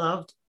really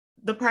loved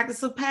the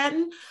practice of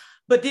patent,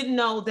 but didn't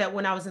know that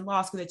when I was in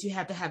law school that you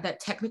have to have that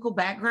technical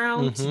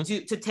background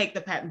to take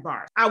the patent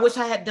bar. I wish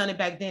I had done it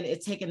back then.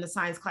 It's taken the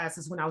science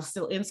classes when I was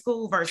still in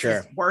school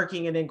versus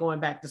working and then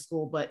going back to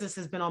school. But this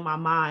has been on my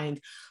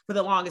mind for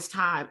the longest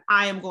time.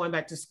 I am going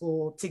back to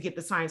school to get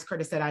the science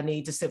credits that I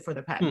need to sit for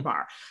the patent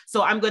bar.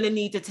 So I'm going to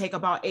need to take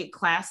about 8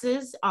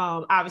 classes.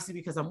 Obviously,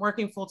 because I'm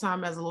working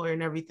full-time as a lawyer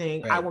and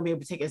everything, I won't be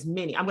able to take as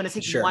many. I'm going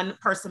to take one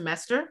per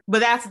semester.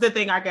 But that's the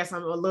thing I guess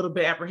I'm a little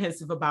bit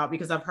apprehensive about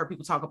because I've heard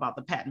people talk about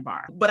the patent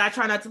bar. But I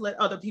try not to let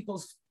other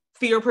people's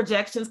fear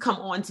projections come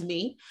on to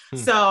me.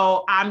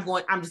 So I'm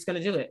just going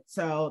to do it.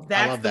 So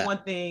that's the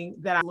one thing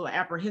that I'm a little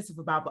apprehensive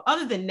about. But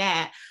other than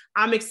that,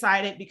 I'm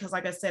excited because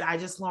like I said, I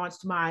just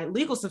launched my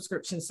legal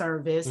subscription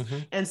service.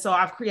 And so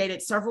I've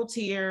created several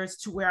tiers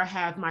to where I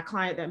have my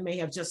client that may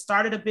have just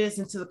started a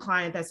business to the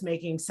client that's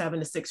making 7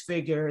 to 6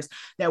 figures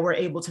that we're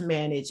able to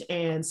manage.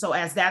 And so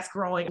as that's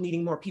growing, I'm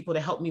needing more people to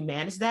help me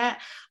manage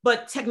that.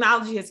 But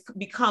technology has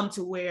become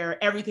to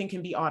where everything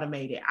can be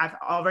automated. I've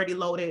already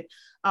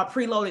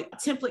preloaded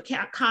template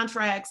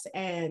contracts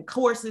and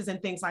courses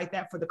and things like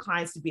that for the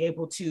clients to be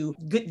able to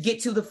get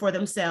to for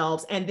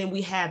themselves. And then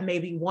we have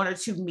maybe 1 or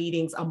 2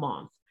 meetings a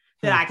month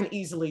that I can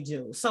easily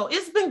do. So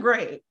it's been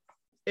great.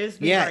 It's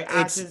been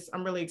great.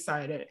 I'm really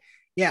excited.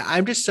 Yeah,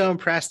 I'm just so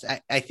impressed.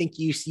 I think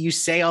you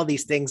say all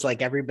these things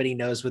like everybody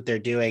knows what they're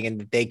doing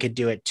and they could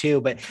do it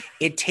too, but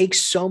it takes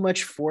so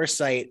much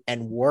foresight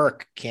and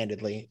work,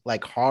 candidly,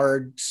 like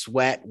hard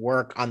sweat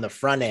work on the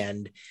front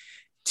end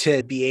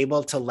to be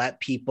able to let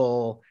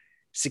people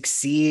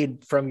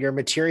succeed from your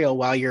material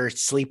while you're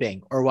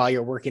sleeping or while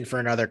you're working for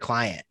another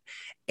client.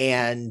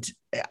 And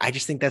I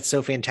just think that's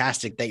so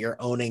fantastic that you're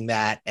owning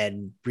that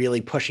and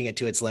really pushing it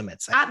to its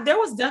limits. There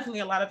was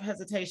definitely a lot of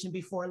hesitation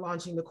before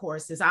launching the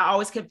courses. I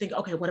always kept thinking,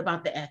 okay, what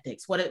about the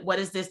ethics? What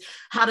is this?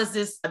 How does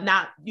this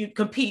not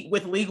compete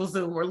with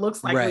LegalZoom or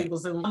looks like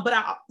LegalZoom?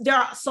 But there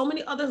are so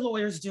many other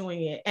lawyers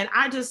doing it. And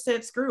I just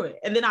said, screw it.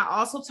 And then I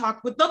also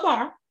talked with the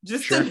bar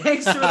just to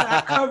make sure that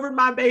I covered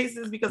my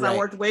bases because I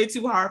worked way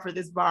too hard for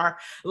this bar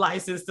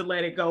license to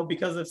let it go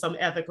because of some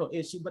ethical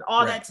issue. But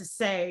all that to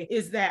say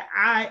is that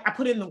I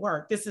put in the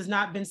work. This has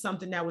not been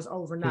something that was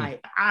overnight.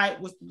 I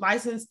was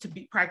licensed to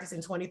be practiced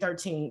in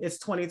 2013. It's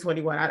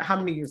 2021. How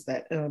many years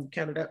that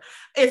Canada?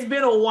 It's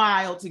been a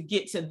while to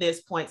get to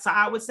this point. So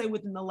I would say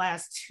within the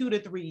last 2 to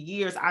 3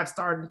 years, I've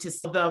started to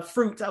see the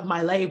fruit of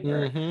my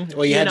labor.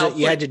 Well,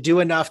 you had to do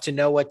enough to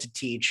know what to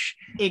teach.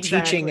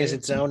 Teaching is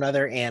its own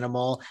other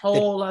animal.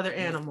 Other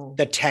animal.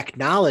 The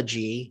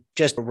technology,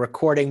 just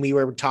recording, we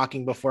were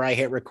talking before I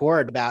hit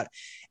record about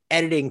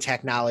editing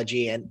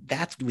technology. And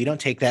we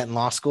don't take that in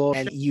law school.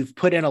 And you've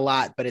put in a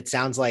lot, but it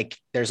sounds like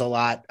there's a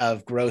lot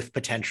of growth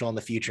potential in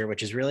the future,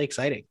 which is really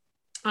exciting.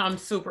 I'm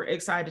super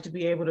excited to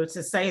be able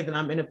to say that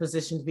I'm in a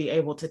position to be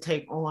able to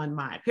take on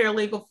my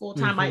paralegal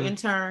full-time, my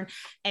intern,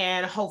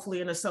 and hopefully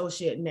an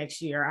associate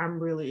next year. I'm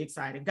really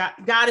excited. God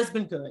has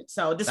been good.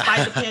 So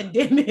despite the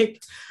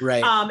pandemic,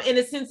 right. In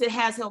a sense, it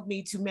has helped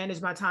me to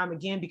manage my time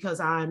again, because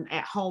I'm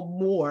at home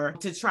more,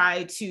 to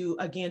try to,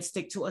 again,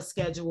 stick to a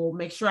schedule,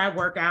 make sure I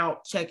work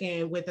out, check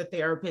in with a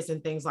therapist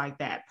and things like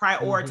that.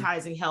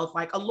 Prioritizing health.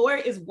 Like, a lawyer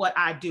is what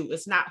I do.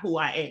 It's not who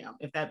I am,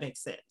 if that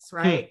makes sense.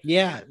 Right.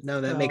 Yeah,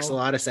 no, that makes a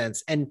lot of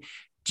sense. And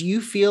do you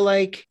feel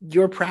like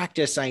your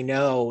practice, I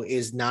know,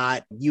 is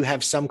not, you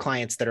have some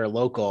clients that are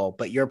local,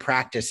 but your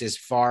practice is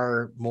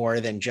far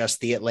more than just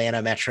the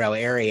Atlanta metro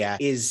area?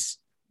 Is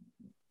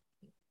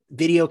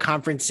video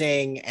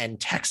conferencing and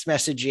text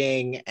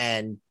messaging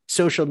and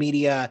social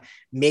media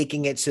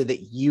making it so that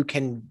you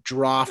can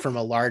draw from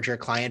a larger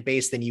client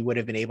base than you would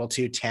have been able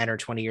to 10 or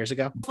 20 years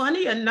ago?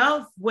 Funny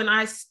enough, when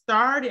I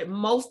started,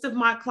 most of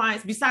my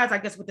clients, besides, I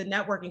guess, with the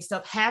networking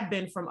stuff, have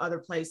been from other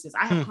places.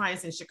 I have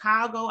clients in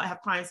Chicago. I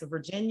have clients in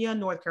Virginia,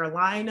 North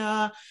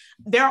Carolina.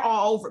 They're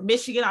all over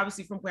Michigan,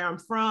 obviously, from where I'm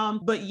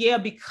from. But yeah,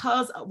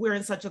 because we're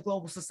in such a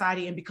global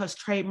society, and because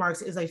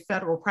trademarks is a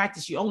federal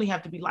practice, you only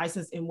have to be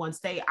licensed in one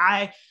state.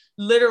 I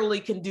literally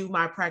can do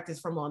my practice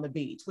from on the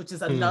beach, which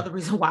is another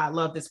reason why I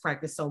love this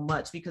practice so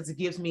much, because it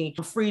gives me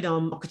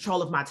freedom,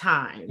 control of my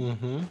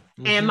time.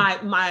 And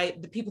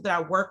the people that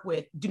I work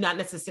with do not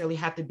necessarily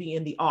have to be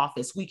in the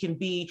office. We can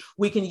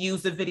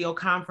use the video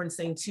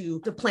conferencing to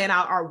plan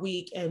out our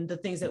week and the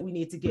things that we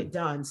need to get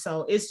done.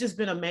 So it's just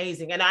been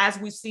amazing. And as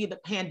we see, the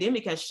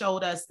pandemic has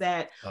showed us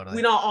that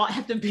we don't all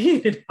have to be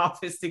in the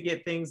office to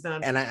get things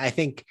done. And I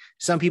think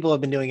some people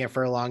have been doing it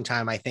for a long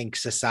time. I think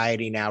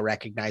society now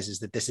recognizes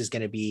that this is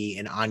going to be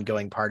an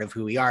ongoing part of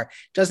who we are.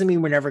 Doesn't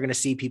mean we're never going to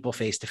see people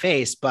face to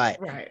face, but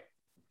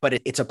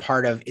it's a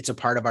part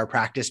of our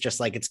practice,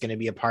 just like it's going to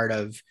be a part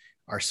of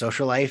our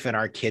social life and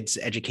our kids'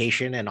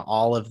 education and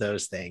all of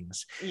those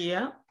things.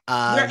 Yeah.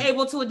 We're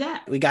able to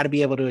adapt. We got to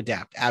be able to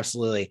adapt.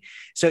 Absolutely.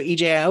 So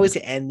EJ, I always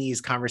end these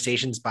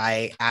conversations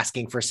by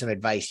asking for some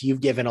advice.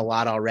 You've given a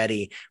lot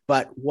already,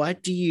 but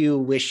what do you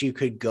wish you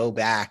could go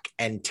back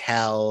and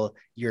tell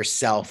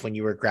yourself when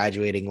you were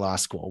graduating law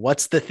school?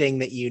 What's the thing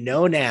that you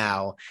know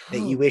now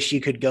that you wish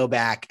you could go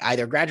back,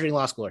 either graduating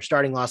law school or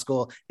starting law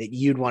school, that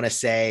you'd want to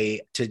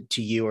say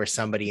to you or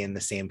somebody in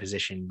the same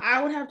position?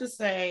 I would have to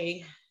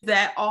say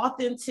that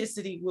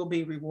authenticity will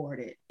be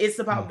rewarded. It's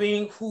about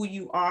being who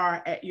you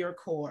are at your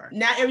core.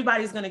 Not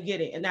everybody's going to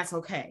get it, and that's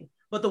okay.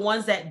 But the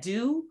ones that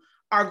do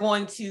are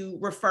going to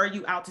refer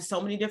you out to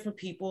so many different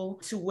people,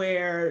 to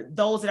where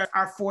those that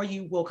are for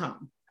you will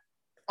come.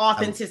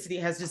 Authenticity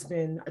has just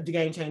been a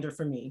game changer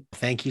for me.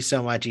 Thank you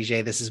so much,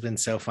 EJ. This has been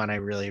so fun. I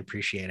really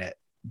appreciate it.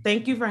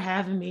 Thank you for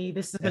having me.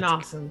 This has been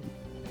awesome.